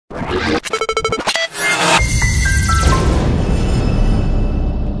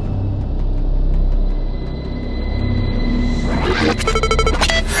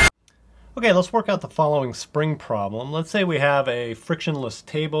Okay, let's work out the following spring problem. Let's say we have a frictionless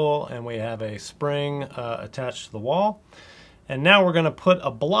table and we have a spring attached to the wall. And now we're going to put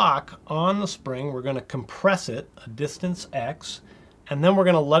a block on the spring. We're going to compress it a distance x, and then we're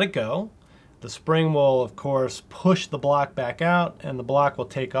going to let it go. The spring will, of course, push the block back out, and the block will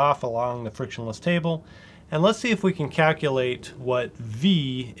take off along the frictionless table. And let's see if we can calculate what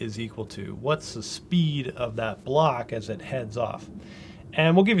v is equal to. What's the speed of that block as it heads off?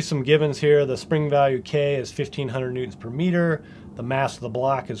 And we'll give you some givens here. The spring value K is 1,500 newtons per meter. The mass of the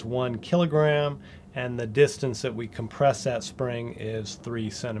block is 1 kilogram. And the distance that we compress that spring is 3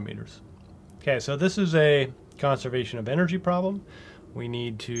 centimeters. Okay, so this is a conservation of energy problem. We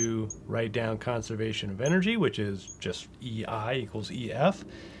need to write down conservation of energy, which is just EI equals EF.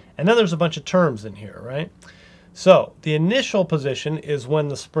 And then there's a bunch of terms in here, right? So the initial position is when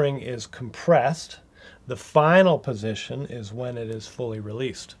the spring is compressed. The final position is when it is fully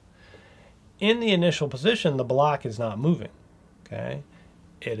released. In the initial position, the block is not moving, okay?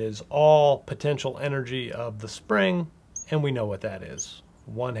 It is all potential energy of the spring, and we know what that is,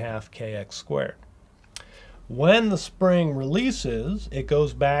 1/2 kx squared. When the spring releases, it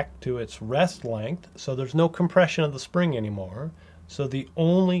goes back to its rest length, so there's no compression of the spring anymore. So the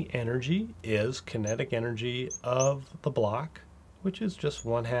only energy is kinetic energy of the block, which is just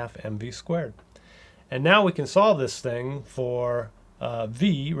 1/2 mv squared. And now we can solve this thing for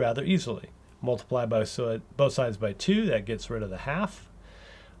v rather easily. Multiply by both sides by 2, that gets rid of the half.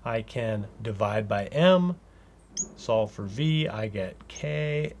 I can divide by m, solve for v, I get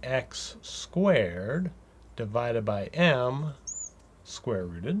kx squared divided by m square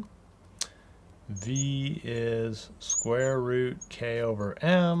rooted. V is square root k over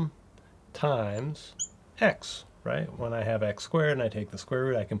m times x, right? When I have x squared and I take the square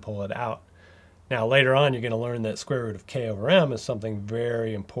root, I can pull it out. Now later on you're going to learn that square root of k over m is something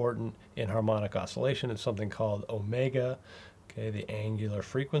very important in harmonic oscillation. It's something called omega, okay, the angular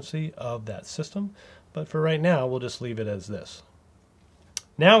frequency of that system. But for right now, we'll just leave it as this.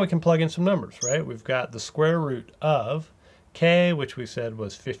 Now we can plug in some numbers, right? We've got the square root of k, which we said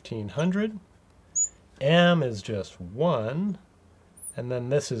was 1,500. M is just 1. And then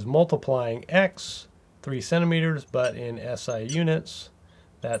this is multiplying x, 3 centimeters, but in SI units,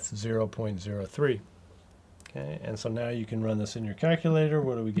 that's 0.03. Okay, and so now you can run this in your calculator.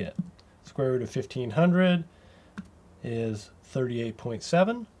 What do we get? Square root of 1,500 is 38.7.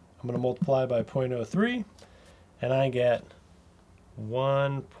 I'm going to multiply by 0.03, and I get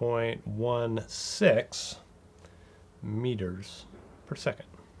 1.16 meters per second.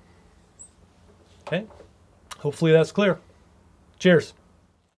 Okay, hopefully that's clear. Cheers.